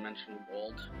lot of dimensional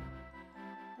gold.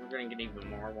 We're gonna get even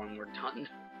more when we're done.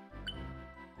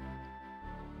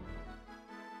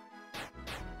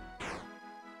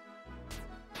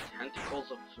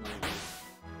 Tentacles of flame.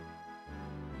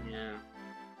 Yeah.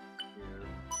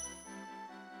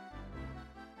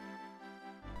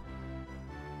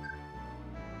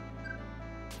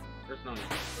 There's no need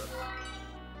for this.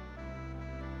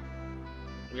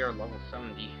 We are level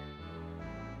 70.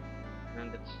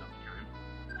 And it's snow time.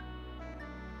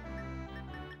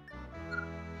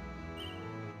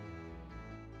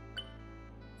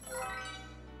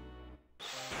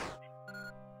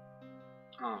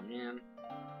 Oh man.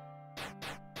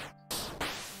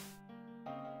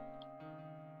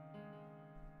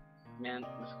 Man,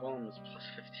 this golem is plus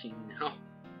 15 now.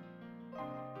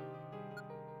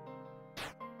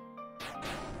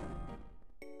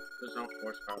 There's no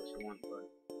force powers I want, but...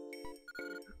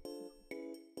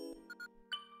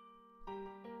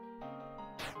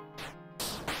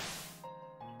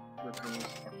 Here comes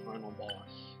our final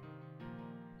boss.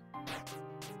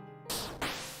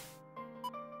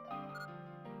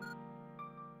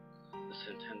 This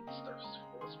intense thirst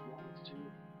for us belongs to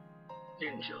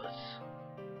ninjas.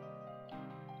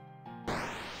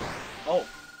 Oh!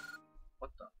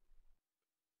 What the?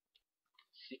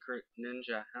 Secret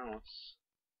ninja house.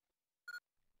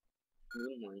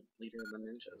 Moonlight, leader of the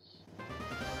ninjas.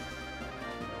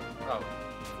 Oh.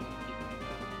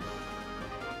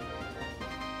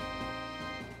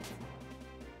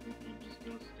 I'm just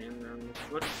gonna stand there and look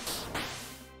good.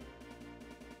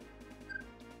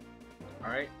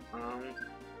 Alright, I'm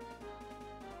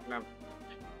gonna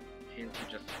Panty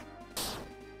just...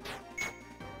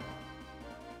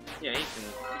 yeah, he can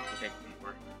take me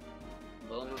more.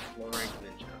 Villainous low rank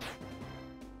ninja.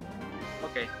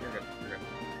 Okay, you're good, you're good.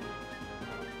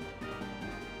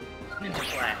 Ninja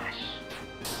Flash!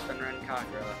 Sunren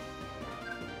Kagura.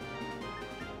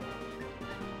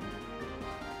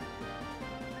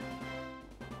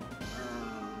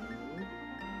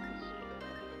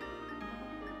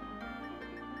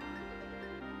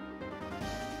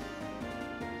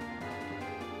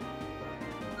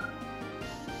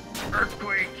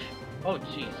 Earthquake! Oh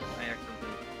jeez, I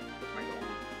accidentally put my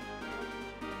golem.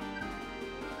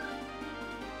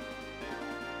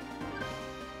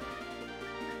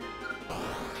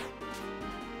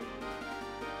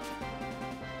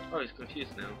 Oh, he's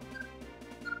confused now.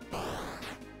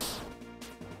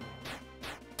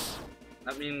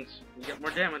 That means we get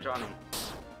more damage on him.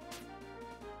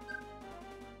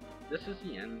 This is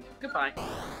the end. Goodbye.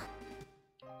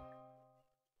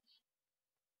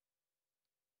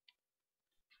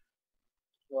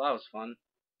 Well, that was fun.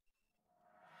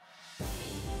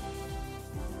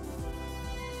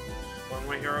 One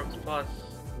more Heroes Plus.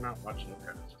 I'm not watching the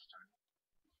credits this time.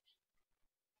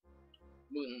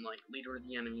 Moonlight, leader of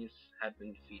the enemies, had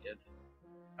been defeated.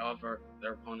 However,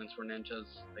 their opponents were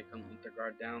ninjas. They couldn't let their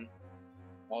guard down.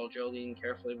 While Jolene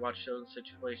carefully watched over the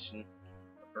situation,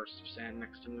 a burst of sand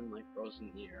next to Moonlight rose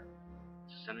in the air.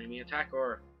 It's an enemy attack,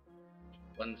 or...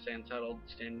 When the sand settled,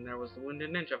 standing there was the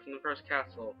wounded ninja from the first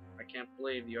castle. I can't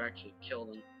believe you actually killed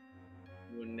him.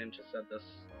 The wounded ninja said this,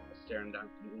 staring down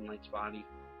at Moonlight's body.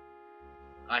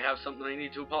 I have something I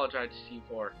need to apologize to you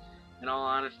for. In all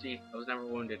honesty, I was never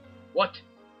wounded. What?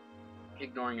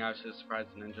 Ignoring Ash's surprise,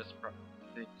 the ninja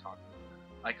they talk.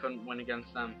 I couldn't win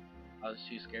against them. I was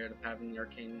too scared of having the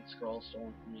arcane scroll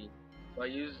stolen from me. So I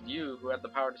used you, who had the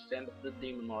power to stand up to the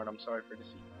Demon Lord. I'm sorry for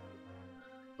deceiving you.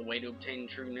 The way to obtain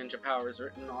true ninja power is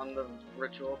written on the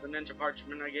ritual of the ninja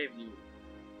parchment I gave you.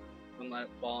 Don't let it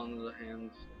fall into the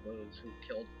hands of those who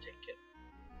killed to take it.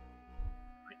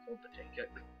 I killed to take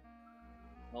it.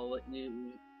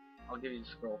 I'll give you the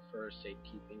scroll for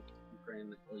safekeeping. I'm praying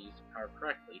that you'll use the power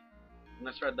correctly. I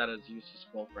misread that as use the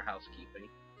scroll for housekeeping.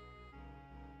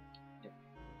 Yep.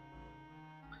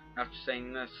 After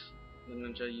saying this, the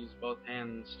ninja used both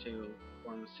hands to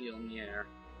form a seal in the air.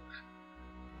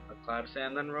 A cloud of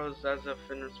sand then rose as if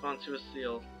in response to a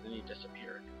seal, and he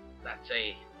disappeared. That's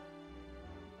a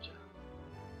ninja.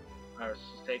 Iris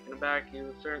was taken aback. He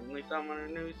was certainly someone who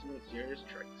knew some serious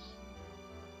tricks.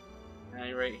 At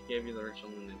any rate, he gave you the ritual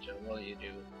ninja. What will you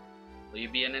do? Will you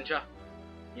be a ninja?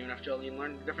 Even if Jolene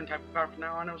learned a different type of power from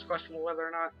now on, it was questionable whether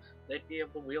or not they'd be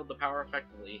able to wield the power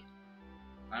effectively.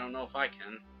 I don't know if I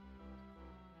can.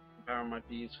 The power might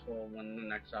be useful when the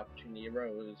next opportunity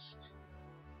arose.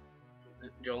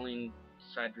 Jolene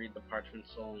decided to read the parchment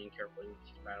slowly and carefully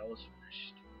once the battle was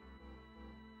finished.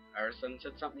 Iris then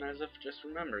said something as if just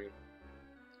remembering.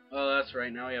 Oh, that's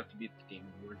right, now we have to beat the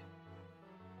Demon Lord.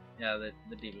 Yeah,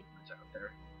 the Demon Lord's out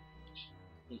there.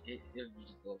 He just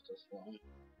left us alone.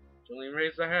 Jolene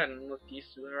raised her head and looked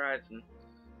east to the horizon.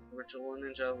 The ritual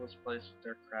ninja was placed with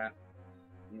their crat,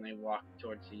 and they walked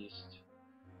towards the east.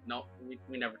 No,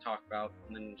 we never talk about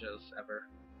ninjas ever.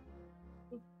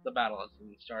 The battle hasn't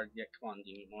even started yet. Come on,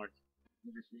 Demon Lord.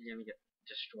 You're gonna get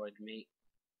destroyed, mate.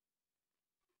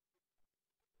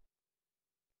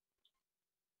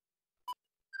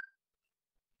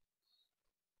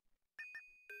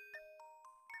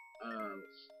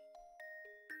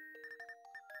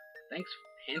 Thanks,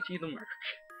 Panty the Merc.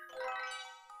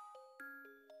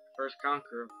 First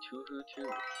conqueror of 2-2.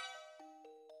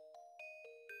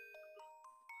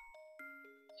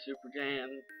 Super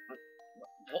Saiyan.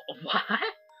 What?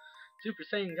 Super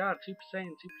Saiyan God, Super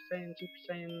Saiyan, Super Saiyan, Super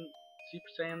Saiyan,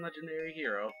 Super Saiyan legendary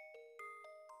hero.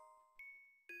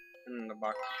 And the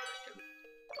box of shuriken.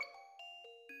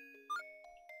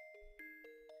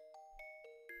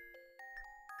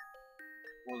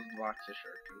 What was the box of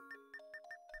shuriken?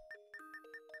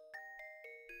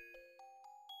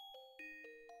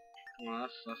 Well,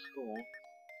 that's cool.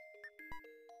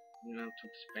 You have to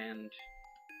expand,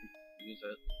 use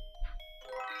it.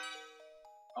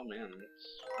 Oh man, it's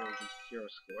really good hero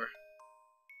score.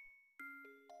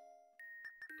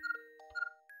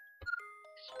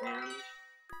 Expand.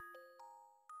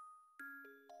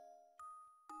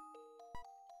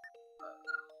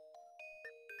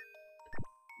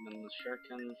 And then the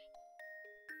shuriken.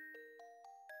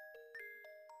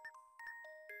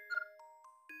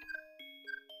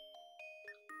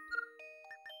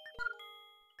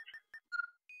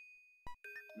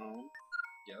 No.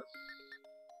 Yes.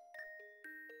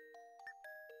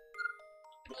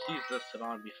 Let's use this, it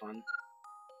ought to be fun.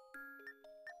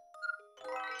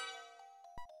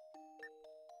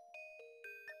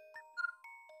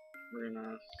 We're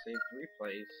gonna save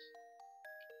replays.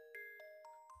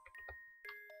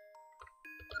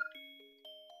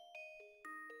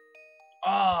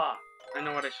 Ah! Oh, I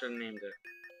know what I should have named it.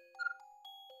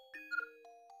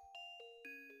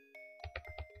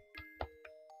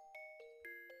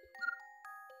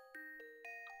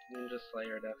 Ninja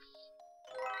Slayer Deaths.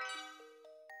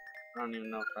 I don't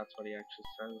even know if that's what he actually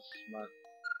says, but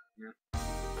yeah.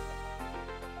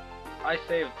 I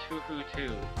saved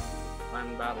 2-2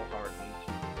 when battle hardened.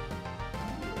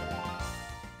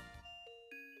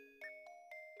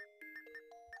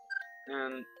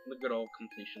 And the good old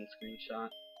completion screenshot.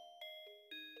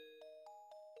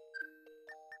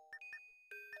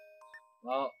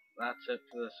 Well, that's it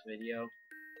for this video.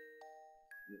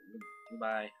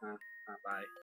 Bye. Bye.